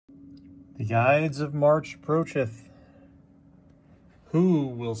The Ides of March approacheth. Who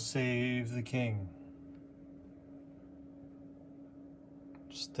will save the king?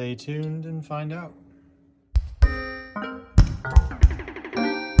 Stay tuned and find out.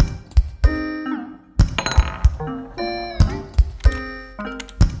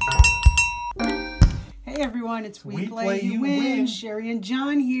 Hey everyone, it's We Play, You Win. Sherry and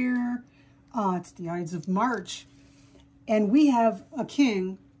John here. It's the Ides of March. And we have a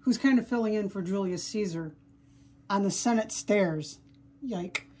king who's kind of filling in for Julius Caesar on the Senate stairs.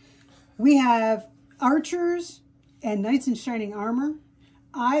 Yike. We have archers and knights in shining armor.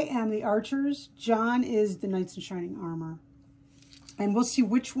 I am the archers. John is the knights in shining armor. And we'll see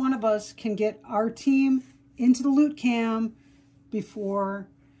which one of us can get our team into the loot cam before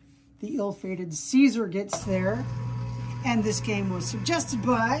the ill-fated Caesar gets there. And this game was suggested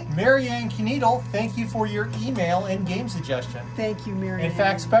by Marianne Kneedle. Thank you for your email and game suggestion. Thank you, Marianne. In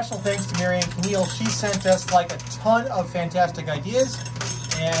fact, special thanks to Marianne Kneedle. She sent us like a ton of fantastic ideas,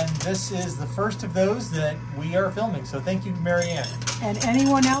 and this is the first of those that we are filming. So thank you, Marianne. And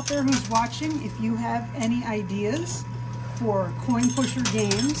anyone out there who's watching, if you have any ideas for coin pusher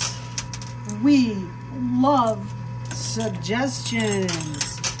games, we love suggestions.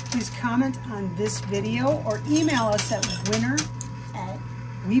 Please comment on this video or email us at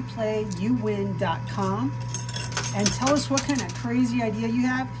winner@weplayyouwin.com and tell us what kind of crazy idea you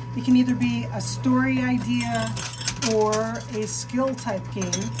have. It can either be a story idea or a skill type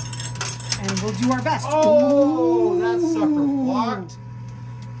game, and we'll do our best. Oh, that sucker walked.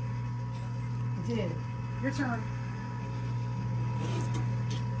 I did. Your turn.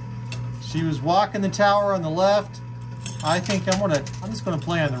 She was walking the tower on the left. I think I'm just gonna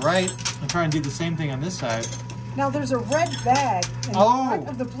play on the right and try and do the same thing on this side. Now there's a red bag in the front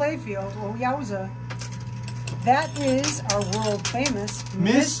of the playfield. Well, yowza. That is our world famous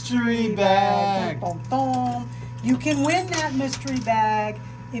mystery bag. Dun, dun, dun. You can win that mystery bag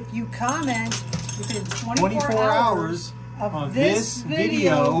if you comment within 24 hours of this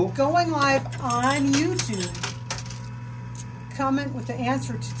video going live on YouTube. Comment with the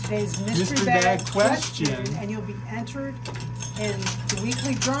answer to today's mystery bag question, and you'll be entered in the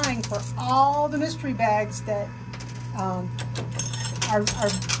weekly drawing for all the mystery bags that are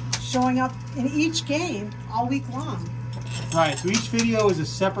showing up in each game all week long. Right, so each video is a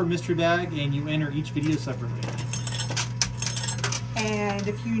separate mystery bag, and you enter each video separately. And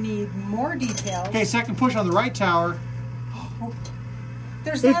if you need more details... Okay, second push on the right tower.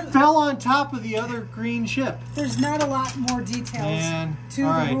 It fell on top of the other green ship. There's not a lot more details to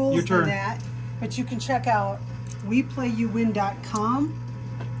the rules than that, but you can check out weplayyouwin.com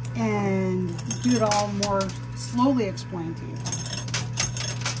and get it all more slowly explained to you.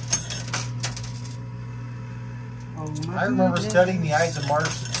 Oh, I remember studying the Ides of March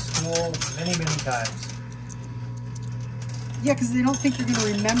at school many, many times. Yeah, because they don't think you're going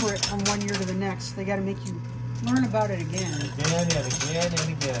to remember it from one year to the next. They got to make you learn about it again. Again and again and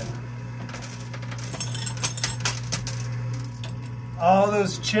again. All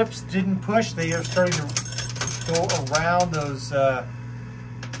those chips didn't push. They are starting to go around those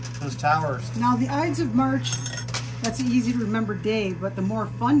towers. Now the Ides of March, that's an easy to remember day, but the more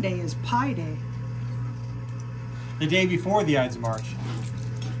fun day is Pie Day. The day before the Ides of March.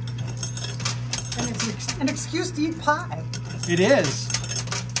 And it's an excuse to eat pie. It is.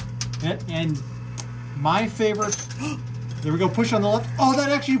 And my favorite, there we go, push on the left. Oh, that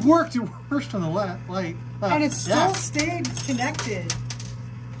actually worked. It worked on the left. And it still stayed connected.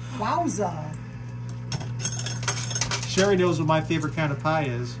 Wowza. Sherry knows what my favorite kind of pie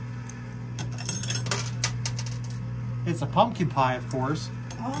is. It's a pumpkin pie, of course.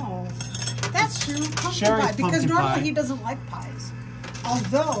 Oh, that's true. Pumpkin pie. Because normally he doesn't like pies.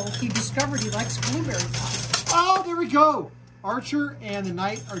 Although he discovered he likes blueberry pie. Oh, there we go. Archer and the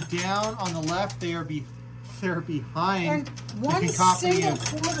knight are down on the left. They're behind. And one single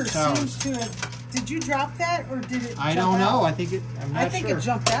quarter seems to have. Did you drop that or did it? I don't know. I think it. I'm not sure. I think it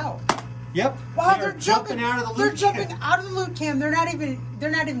jumped out. Yep. Wow, they're jumping out of the loot. They're jumping out of the loot cam. They're not even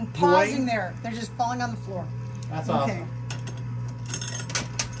pausing there. They're just falling on the floor. That's awesome.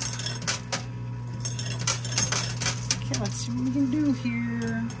 Okay, let's see what we can do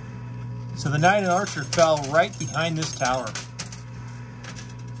here. So the knight and archer fell right behind this tower.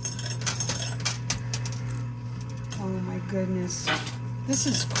 Oh my goodness. This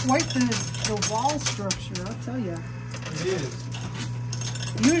is quite the wall structure, I'll tell you. It is.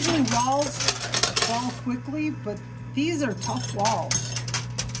 Usually walls fall quickly, but these are tough walls.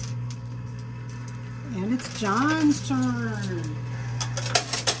 And it's John's turn.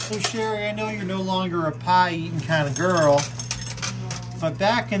 So Sherry, I know you're no longer a pie-eating kind of girl. But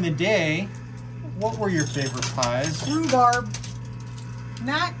back in the day, what were your favorite pies? Rhubarb.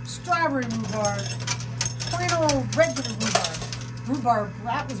 Not strawberry rhubarb. Plain old regular rhubarb. Rhubarb,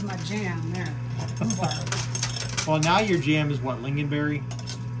 that was my jam there. Rhubarb. Well, now your jam is what, lingonberry?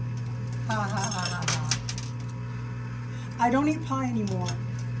 Ha ha ha ha ha. I don't eat pie anymore,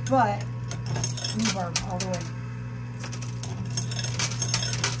 but rhubarb all the way.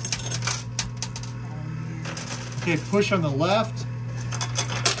 Okay, push on the left.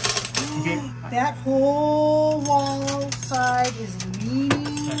 Okay. That whole wall side is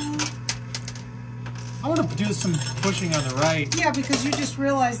leaning. I want to do some pushing on the right. Yeah, because you just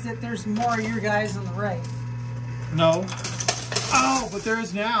realized that there's more of your guys on the right. No. Oh, but there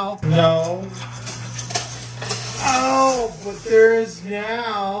is now. No. Oh, but there is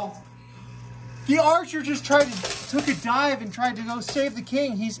now. The archer just took a dive and tried to go save the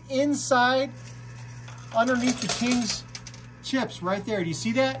king. He's inside, underneath the king's chips right there. Do you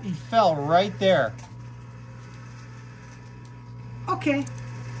see that? He fell right there. Okay.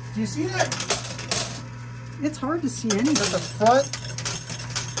 Do you see that? It's hard to see anything. At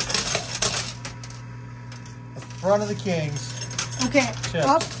the front of the king's. Okay, chips.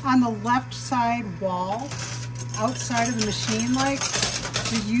 Up on the left side wall, outside of the machine, like,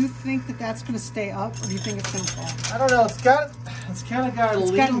 do you think that that's going to stay up, or do you think it's going to fall? I don't know. It's kind of got a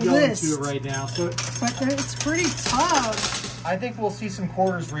lean going to it right now. So, but it's pretty tough. I think we'll see some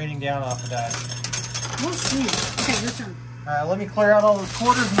quarters raining down off of that. We'll see. Okay, your turn. All right, let me clear out all the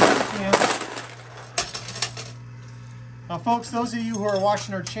quarters in the can. Now, folks, those of you who are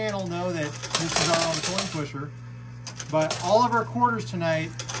watching our channel know that this is our own coin pusher. But all of our quarters tonight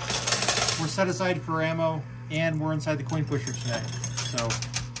were set aside for ammo, and we're inside the coin pusher tonight. So, I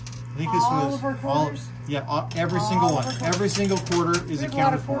think this all was of our quarters? every single one. Every single quarter is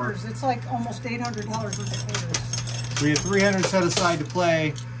accounted for. Quarters. It's like almost $800 worth of quarters. We had 300 set aside to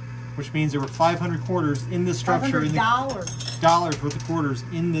play, which means there were 500 quarters in this structure. $500. Dollars worth of quarters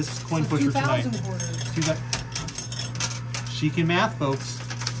in this coin pusher 2,000 tonight. quarters. She can math, folks.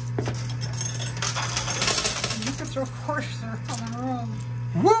 You could throw quarters around the room.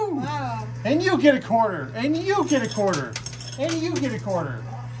 Woo! Wow. And you get a quarter. And you get a quarter. And you get a quarter.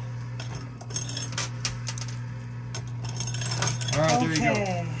 All right, there you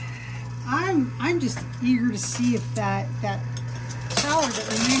go. I'm just eager to see if that tower that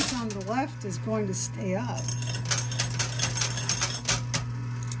remains on the left is going to stay up.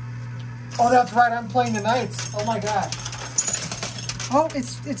 Oh, that's right. I'm playing the Knights. Oh my gosh. Oh,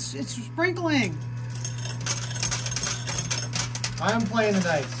 it's sprinkling. I'm playing the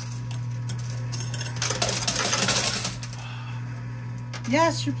Knights.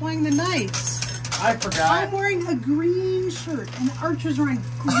 Yes, you're playing the Knights. I forgot. I'm wearing a green shirt, and the archer's wearing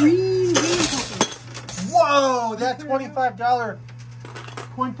green game tokens. Whoa! That $25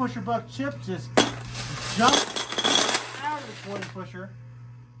 coin pusher buck chip just jumped out of the coin pusher.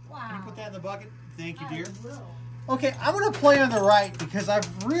 Wow. Can you put that in the bucket? Thank you, dear. I will. Okay, I'm going to play on the right because I've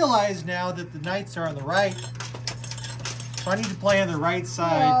realized now that the Knights are on the right. So I need to play on the right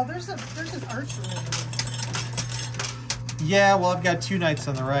side. Oh, there's an archer over there. Yeah, well, I've got two Knights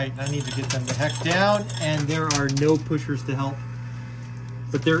on the right. I need to get them the heck down, and there are no pushers to help.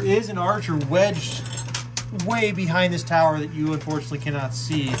 But there is an archer wedged way behind this tower that you unfortunately cannot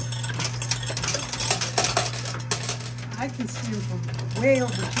see. I can see him from way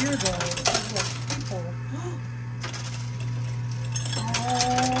over here, though. There's like people.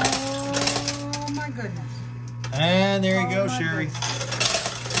 Oh, my goodness. And there you go, Sherry.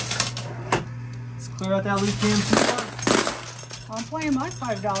 Let's clear out that loot can floor. I'm playing my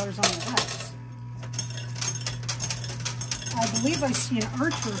 $5 on the left. I believe I see an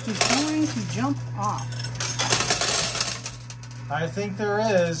archer who's going to jump off. I think there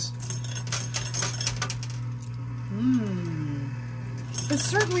is. It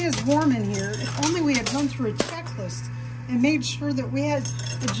certainly is warm in here. If only we had run through a checklist and made sure that we had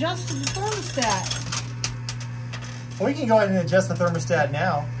adjusted the thermostat. We can go ahead and adjust the thermostat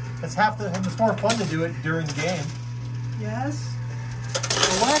now. It's more fun to do it during the game. Yes.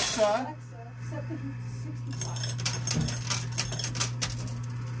 Alexa, set the heat to 65.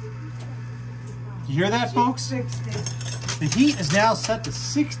 you hear that, folks? Fixed it. The heat is now set to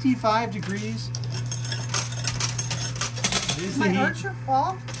 65 degrees. Did my archer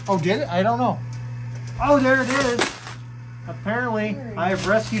fall? Oh, did it? I don't know. Oh, there it is. Apparently, I have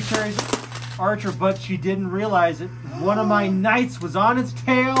rescued Sherry's archer, but she didn't realize it. One of my Knights was on its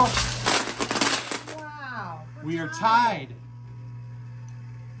tail. Wow. We are tied.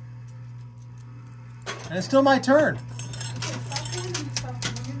 And it's still my turn. Okay, stop doing stuff. I'm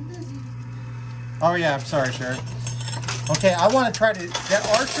getting busy. Oh, yeah. I'm sorry, Sherry. Okay, I want to try to, that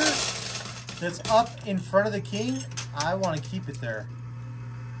archer that's up in front of the king, I want to keep it there.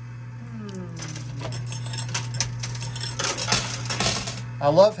 I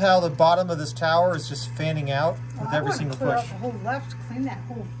love how the bottom of this tower is just fanning out with every single push. I want to clear out the whole left, clean that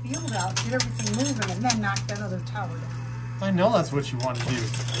whole field out, get everything moving, and then knock that other tower down. I know that's what you want to do.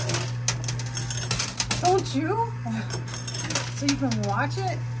 Don't you? So you can watch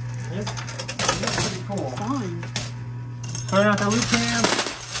it? It's pretty cool. Fun. Clear out the loot cam.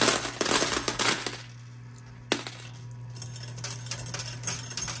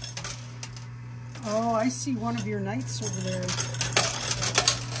 Oh, I see one of your knights over there.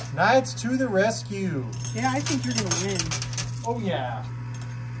 Knights to the rescue. Yeah, I think you're going to win. Oh, yeah.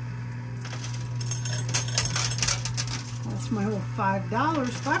 That's my whole $5.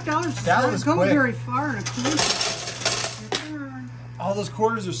 $5 does That not was go quick. very far in a coin. All those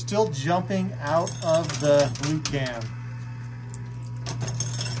quarters are still jumping out of the blue cam.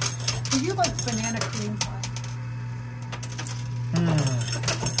 Do you like banana cream pie?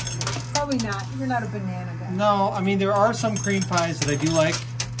 Probably not. You're not a banana guy. No, I mean, there are some cream pies that I do like.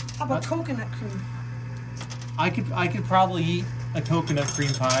 How about coconut cream? I could probably eat a coconut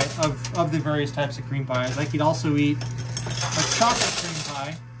cream pie of the various types of cream pies. I could also eat a chocolate cream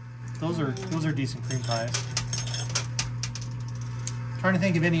pie. Those are decent cream pies. Trying to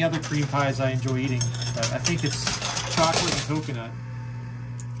think of any other cream pies I enjoy eating, but I think it's chocolate and coconut.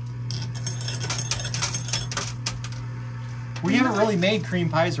 We haven't really made cream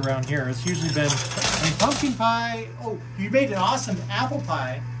pies around here. It's usually been, I mean, pumpkin pie. Oh, you made an awesome apple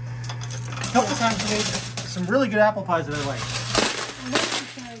pie. A couple times you made some really good apple pies that I like. And that's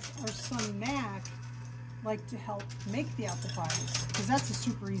because our son Mac liked to help make the apple pies, because that's a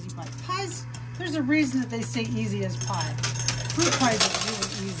super easy pie. Pies, there's a reason that they say easy as pie. Fruit pies are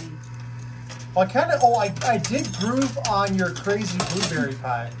really easy. Well, I did groove on your crazy blueberry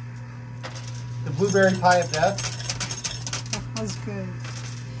pie. The blueberry pie of death. That was good.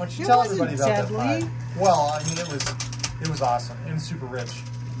 Why don't you tell everybody about deadly. that pie? Well, I mean, it was awesome and super rich.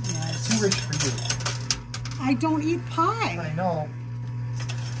 Yes. Too rich for you. I don't eat pie. I know.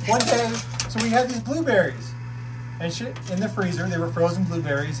 One day, so we had these blueberries, and in the freezer, they were frozen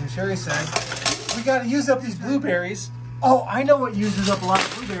blueberries, and Sherry said, "We got to use up these blueberries." Oh, I know what uses up a lot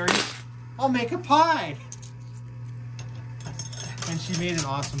of blueberries. I'll make a pie. And she made an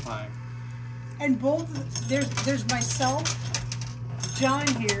awesome pie. And both, there's myself, John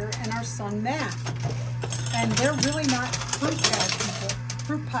here, and our son Matt. And they're really not fruit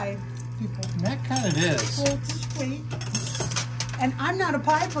pie people. And that kind of is. Well, just wait. And I'm not a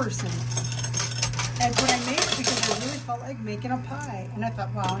pie person. And but I made it because I really felt like making a pie. And I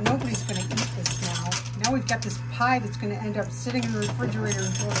thought, wow, nobody's going to eat this now. Now we've got this pie that's going to end up sitting in the refrigerator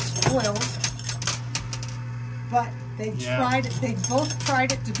until it spoils. But they tried it. They both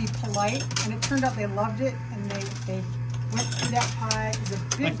tried it to be polite, and it turned out they loved it, and they went through that pie. It was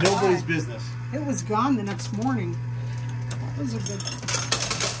a big like nobody's pie. business. It was gone the next morning. That was a good.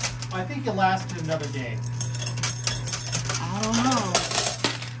 I think it lasted another day. I don't know.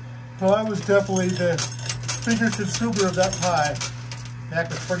 Well, I was definitely the bigger consumer of that pie. Mac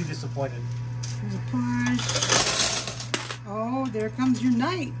was pretty disappointed. There's a push. Oh, there comes your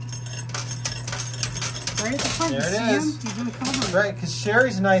knight. Right at the front. There you it see is. him? He's going to cover him. Right, because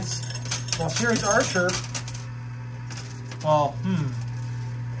Sherry's knight's, well, Sherry's archer, well,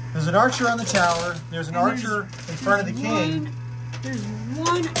 there's an archer on the tower, there's an archer in front of the king. There's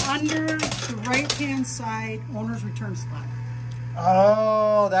one under the right-hand side owner's return slot.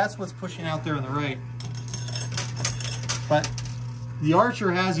 Oh, that's what's pushing out there on the right. But the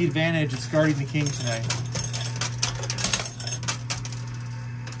archer has the advantage. It's guarding the king tonight.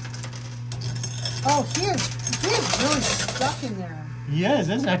 Oh, he is really stuck in there. He is,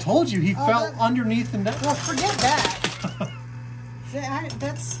 isn't he? I told you, he fell underneath the net. Well, forget that.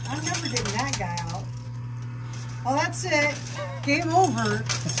 I'm never getting that guy out. Oh, that's it. Game over.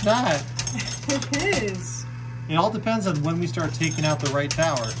 It's not. It is. It all depends on when we start taking out the right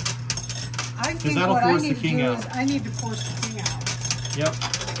tower. I think that'll what I force need the to king do out. is I need to force the king out. Yep.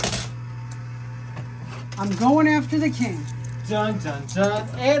 I'm going after the king. Dun, dun, dun.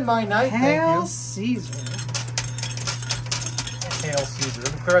 And my knight, Hail thank Caesar. you. Hail Caesar.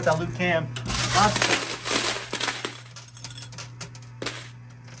 Let me clear out that loot cam.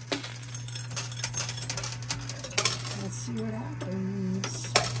 Let's see what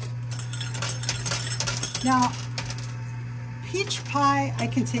happens. Now, peach pie, I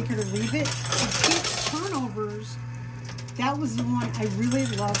can take it or leave it. The peach turnovers, that was the one I really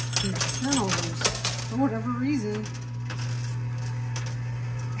loved. Peach turnovers, for whatever reason.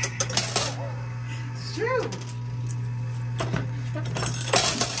 It's true.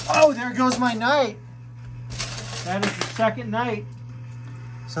 Oh, there goes my knight. That is the second knight.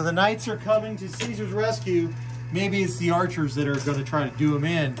 So the knights are coming to Caesar's rescue. Maybe it's the archers that are going to try to do him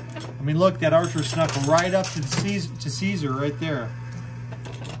in. I mean, look, that archer snuck right up to Caesar right there.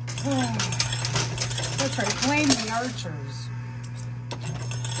 That's right, blame the archers.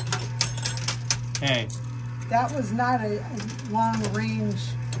 Hey. That was not a long range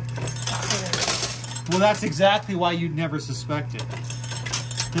affair. Well, that's exactly why you'd never suspect it.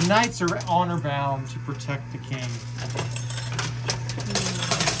 The knights are honor bound to protect the king.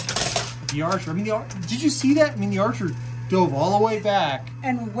 The archer, I mean, did you see that? I mean, the archer dove all the way back.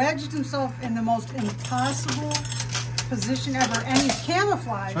 And wedged himself in the most impossible position ever. And he's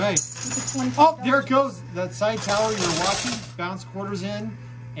camouflaged. That's right. Oh, there it goes. That side tower you're watching, bounce quarters in,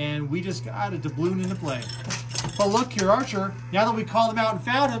 and we just got a doubloon into play. But look, your archer, now that we called him out and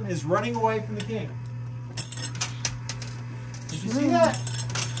found him, is running away from the king. Did you see that?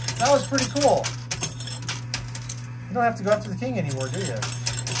 That was pretty cool. You don't have to go after the king anymore, do you?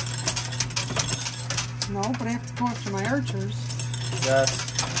 No, but I have to go after my archers. Yes.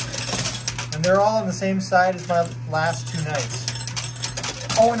 And they're all on the same side as my last two knights.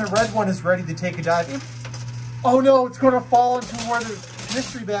 Oh, and the red one is ready to take a dive. Oh no, it's going to fall into where the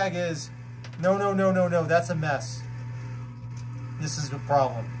mystery bag is. No, no, no, no, no. That's a mess. This is the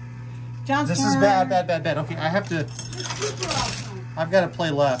problem. John's this is bad, bad, bad, bad. Okay, I have to... I've got to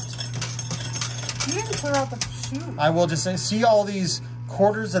play left. You didn't clear out the shoe. I will just say, see all these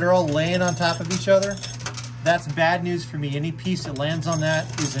quarters that are all laying on top of each other? That's bad news for me. Any piece that lands on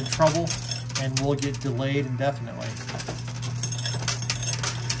that is in trouble and will get delayed indefinitely.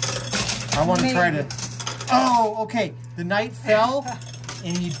 I want to try to... Oh, okay. The knight fell,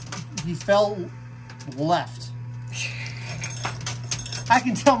 and he fell left. I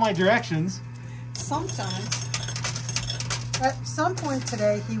can tell my directions. Sometimes. At some point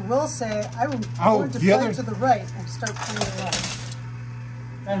today, he will say, I'm going to play to the right and start playing the left.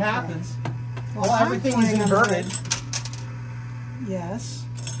 That happens. Well, everything is inverted. Yes.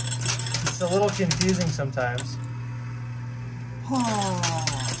 It's a little confusing sometimes. Oh.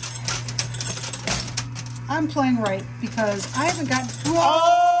 I'm playing right because I haven't gotten...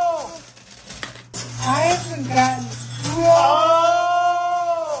 Oh! I haven't gotten... Oh!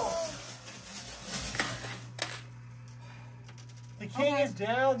 The king is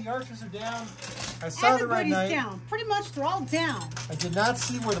down. The archers are down. I saw the red knight. Everybody's down. Pretty much they're all down. I did not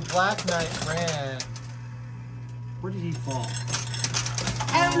see where the black knight ran. Where did he fall?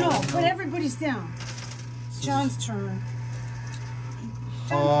 I don't know, but everybody's down. John's turn.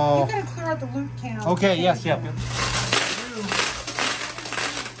 John, you gotta clear out the loot can. Okay, yes, yeah.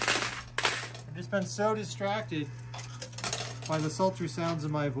 I've just been so distracted by the sultry sounds of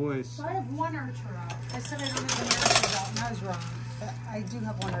my voice. So I have one archer out. I said I don't have any archers out, and I was wrong. But I do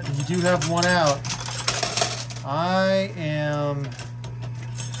have one archer. You do have one out. I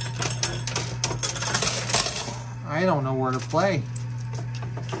don't know where to play.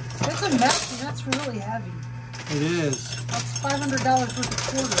 It's a mess, and that's really heavy. It is. That's $500 worth of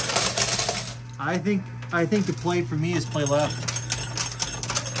quarters. I think the play for me is play left.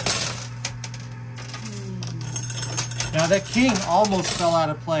 Now that king almost fell out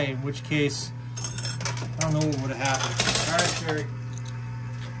of play, in which case I don't know what would have happened. All right, Sherry.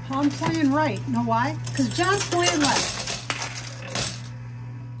 I'm playing right. Know why? Because John's playing left.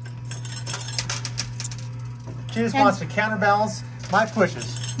 She just wants to counterbalance my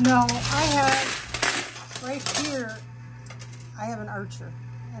pushes. No, I have right here. I have an archer,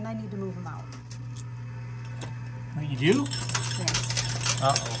 and I need to move him out. You do? Yeah.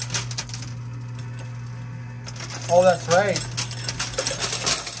 Uh-oh. Oh, that's right.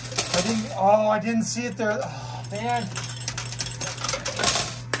 I didn't see it there. Oh, man.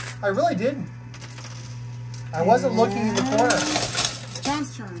 I really didn't. I wasn't looking in the corner.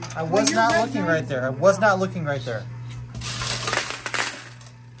 John's turn. I was not looking right there. I was not looking right there.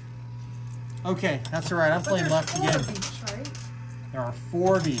 Okay, that's all right. I'm playing left again. Each, right? There are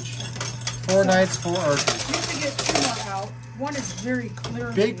 4 of each. 4 knights, 4 archers. You have to get 2 more out. One is very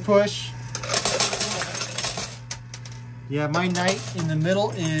clearly... Big push. Yeah, my knight in the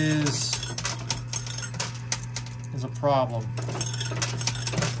middle is a problem.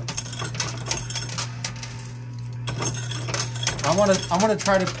 I want to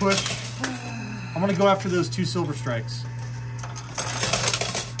try to push. I'm going to go after those 2 silver strikes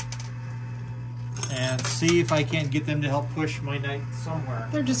and see if I can't get them to help push my knight somewhere.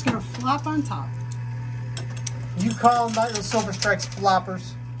 They're just going to flop on top. You call them those silver strikes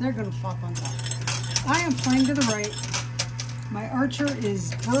floppers? They're going to flop on top. I am playing to the right. My archer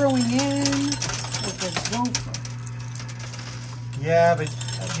is burrowing in like a gopher. Yeah, but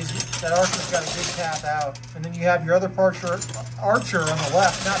That archer's got a big path out. And then you have your other archer on the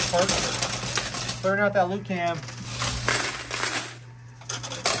left, not archer. Clearing out that loot cam.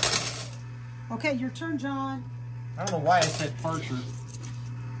 Okay, your turn, John. I don't know why I said Parcher. I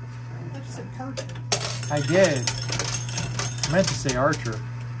thought you said Parcher. I did. I meant to say Archer.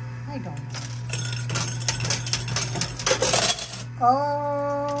 I don't know.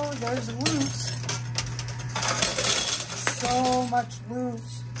 Oh, there's loot. So much loot.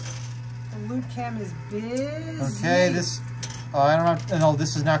 The loot cam is busy. Okay, this... Oh, I don't know. No,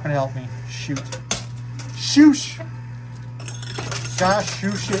 this is not going to help me. Shoot. Shoosh! Gosh,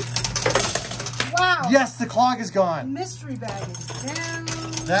 shoosh it. Wow. Yes, the clog is The gone. mystery bag is down.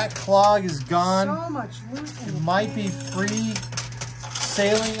 That clog is gone. So much loot in It might be free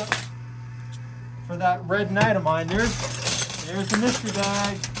sailing for that red knight of mine. There's the mystery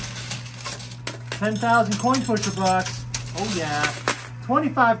bag. 10,000 coin pusher bucks. Oh yeah.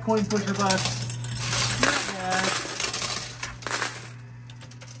 25 coin pusher bucks. Not bad.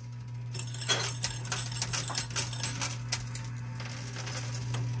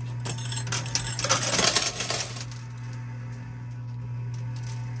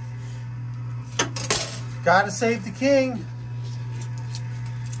 Gotta save the king.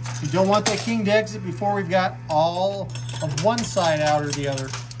 You don't want that king to exit before we've got all of one side out or the other.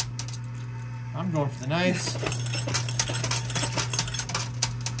 I'm going for the knights.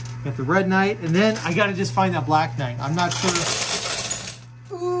 Got the red knight, and then I gotta just find that black knight. I'm not sure.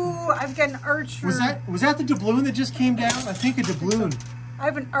 Ooh, I've got an archer. Was that the doubloon that just came down? I think a doubloon. I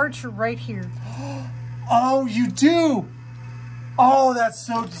have an archer right here. Oh, you do? Oh, that's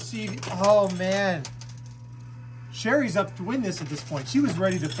so deceiving. Oh, man. Sherry's up to win this at this point. She was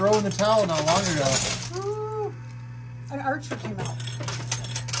ready to throw in the towel not long ago. Ooh, an archer came out.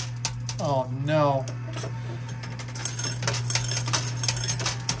 Oh, no.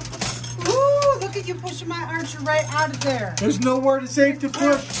 Ooh, look at you pushing my archer right out of there. There's nowhere to safe to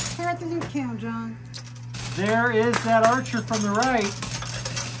push. Clear out the loot cam, John. There is that archer from the right.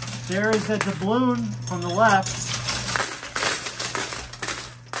 There is that doubloon from the left.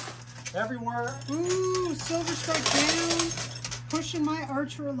 Everywhere. Ooh, silver strike down. Pushing my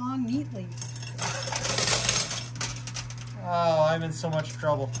archer along neatly. Oh, I'm in so much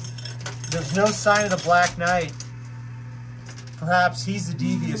trouble. There's no sign of the Black Knight. Perhaps he's the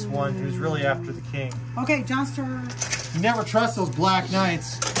devious one who's really after the king. Okay, John's turn. You never trust those Black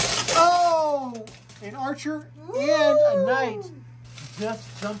Knights. Oh! An archer and a knight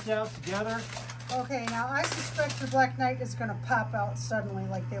just jumped out together. Okay, now I suspect the Black Knight is going to pop out suddenly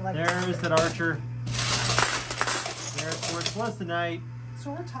like they like to. There is that archer. There, of course, was the knight.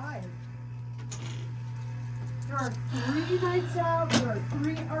 So we're tied. There are 3 knights out. There are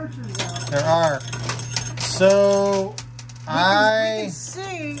 3 archers out. There are. So, We can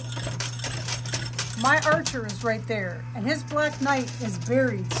see my archer is right there, and his Black Knight is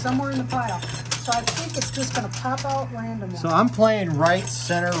buried somewhere in the pile. So I think it's just going to pop out randomly. So I'm playing right,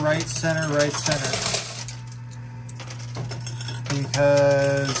 center, right, center, right, center.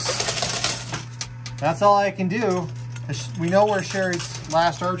 Because that's all I can do. We know where Sherry's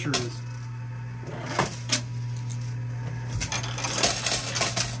last archer is.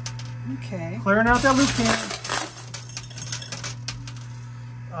 Okay. Clearing out that loot can.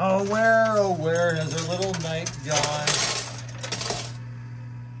 Oh, where has our little knight gone?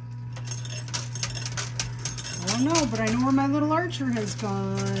 I don't know, but I know where my little archer has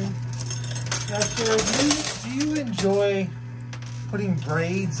gone. Now, Sherry, do you enjoy putting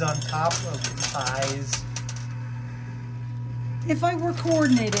braids on top of pies? If I were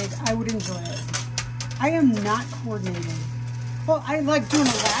coordinated, I would enjoy it. I am not coordinated. Well, I like doing a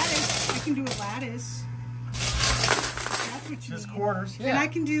lattice. I can do a lattice. That's what you Just need. corners, yeah.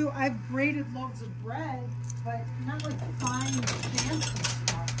 And I've braided loaves of bread, but not like fine fancy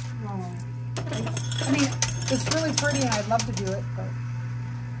stuff. No. I mean, it's really pretty and I'd love to do it, but...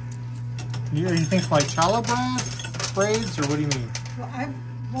 You think like challah braids, or what do you mean?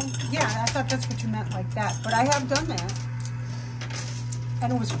 Well, yeah, I thought that's what you meant like that, but I have done that.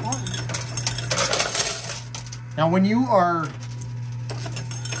 And it was fun. Now, when you are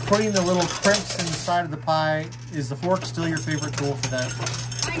putting the little crimps in the side of the pie, is the fork still your favorite tool for that?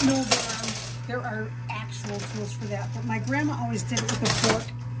 I know there are actual tools for that, but my grandma always did it with a fork,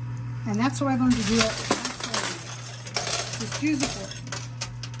 and that's how I learned to do it. Just use a fork.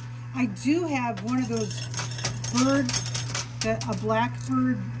 I do have one of those a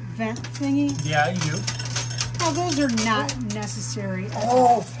blackbird vent thingy. Yeah, you. Well, those are not necessary.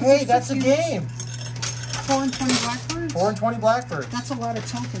 Oh, hey, that's a game. 4 and 20 blackbirds? 4 and 20 blackbirds. That's a lot of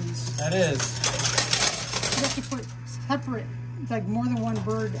tokens. That is. You have to put separate like more than one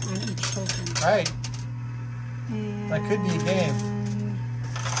bird on each token. Right. And That could be a game.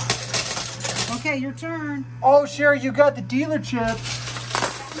 Okay, your turn. Oh, Sherry, you got the dealer chip.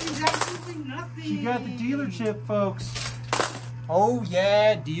 That means absolutely nothing. She got the dealer chip, folks. Oh,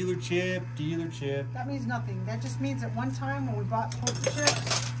 yeah, dealer chip, dealer chip. That means nothing. That just means at one time when we bought poker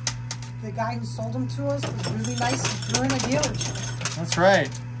chips, the guy who sold them to us was really nice and threw in a dealer chip. That's right.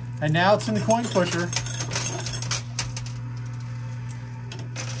 And now it's in the coin pusher.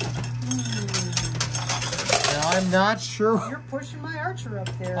 Now, I'm not sure. You're pushing my archer up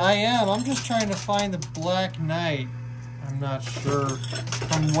there. I am. I'm just trying to find the Black Knight. I'm not sure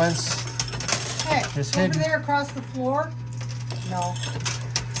from whence. Hey, it's over hidden. there across the floor? No.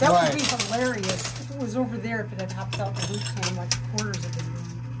 That Right. would be hilarious if it was over there, if it had hopped out the loot can like quarters of the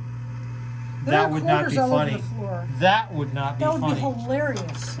room. There That are would not quarters be all over funny. the floor. That would not be That would funny. be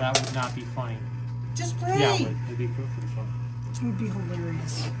hilarious. That would not be funny. Just play. Yeah, it would. It'd be pretty fun. It would be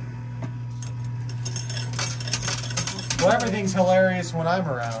hilarious. Well, everything's hilarious when I'm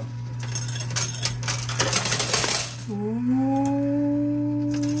around.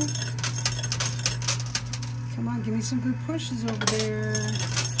 Ooh. Come on, give me some good pushes over there.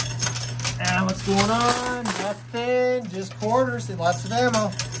 And what's going on? Nothing. Just quarters and lots of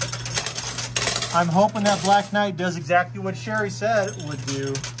ammo. I'm hoping that Black Knight does exactly what Sherry said it would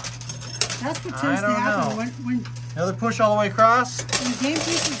do. That's what I tends to don't happen know. when Another push all the way across. game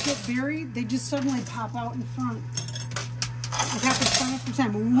pieces get buried. They just suddenly pop out in front. It happens time after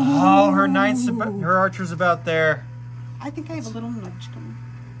time. Ooh. Oh, her knight's about, her archer's about there. I think I have a little nudge coming.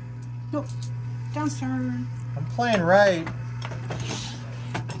 Nope. Downstairs. I'm playing right.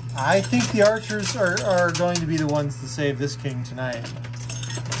 I think the archers are going to be the ones to save this king tonight.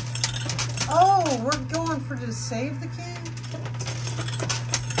 Oh, we're going for to save the king?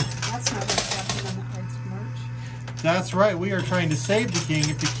 That's not what's happening on the Ides of March. That's right. We are trying to save the king.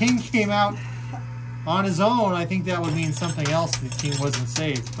 If the king came out on his own, I think that would mean something else. The king wasn't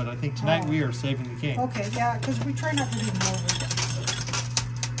saved. But I think tonight we are saving the king. Okay, yeah, because we try not to be morbid.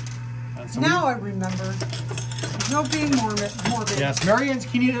 And so Now I remember. There's no being morbid. Yes, Marianne's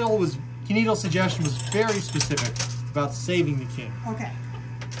Keneedle suggestion was very specific about saving the king. Okay.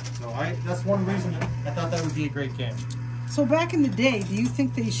 So that's one reason I thought that would be a great game. So back in the day, do you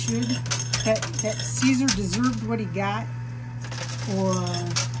think they should, that Caesar deserved what he got? Or do you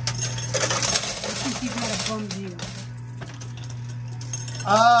think he got a bum deal?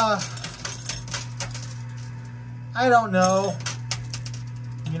 I don't know.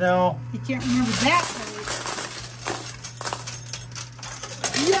 You know. You can't remember that,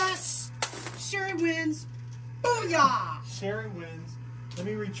 right? Yes! Sherry wins. Booyah! Sherry wins. Let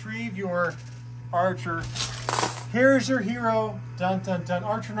me retrieve your archer. Here's your hero. Dun, dun, dun.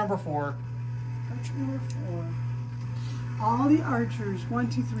 Archer number 4. Archer number 4. All the archers. 1,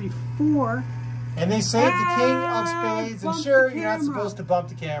 2, 3, 4. And they saved the king of spades. And Bump sure, the you're not camera. supposed to bump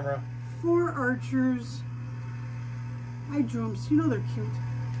the camera. 4 archers. I drew them, so you know they're cute.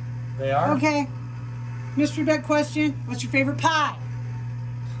 They are? Okay. Mystery bag question. What's your favorite pie?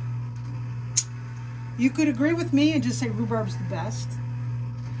 You could agree with me and just say rhubarb's the best.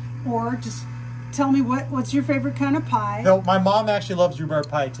 Or just tell me what's your favorite kind of pie. No, my mom actually loves rhubarb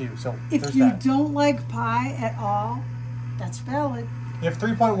pie too. So If there's you that. don't like pie at all, that's valid. If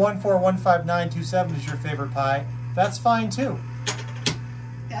 3.1415927 is your favorite pie, that's fine too.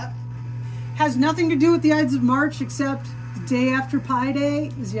 Yep. Has nothing to do with the Ides of March except the day after Pie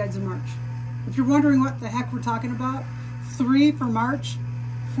Day is the Ides of March. If you're wondering what the heck we're talking about, 3 for March,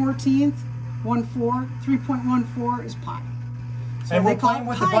 14th, 1-4, 3.14 is pie. So And we're they call playing it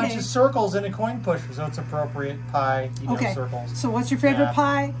with a Pie bunch Day. of circles in a coin pusher, so it's appropriate pie, Okay, circles. so what's your favorite Yeah.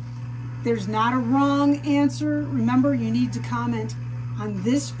 pie? There's not a wrong answer. Remember, you need to comment on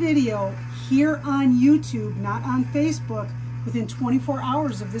this video here on YouTube, not on Facebook, within 24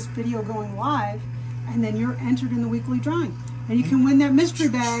 hours of this video going live, and then you're entered in the weekly drawing. And you can win that mystery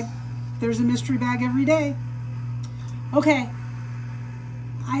bag. There's a mystery bag every day. Okay.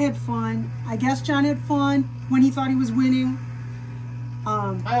 I had fun. I guess John had fun when he thought he was winning.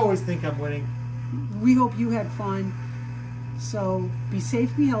 I always think I'm winning. We hope you had fun. So be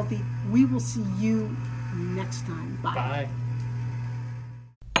safe, be healthy. We will see you next time. Bye. Bye.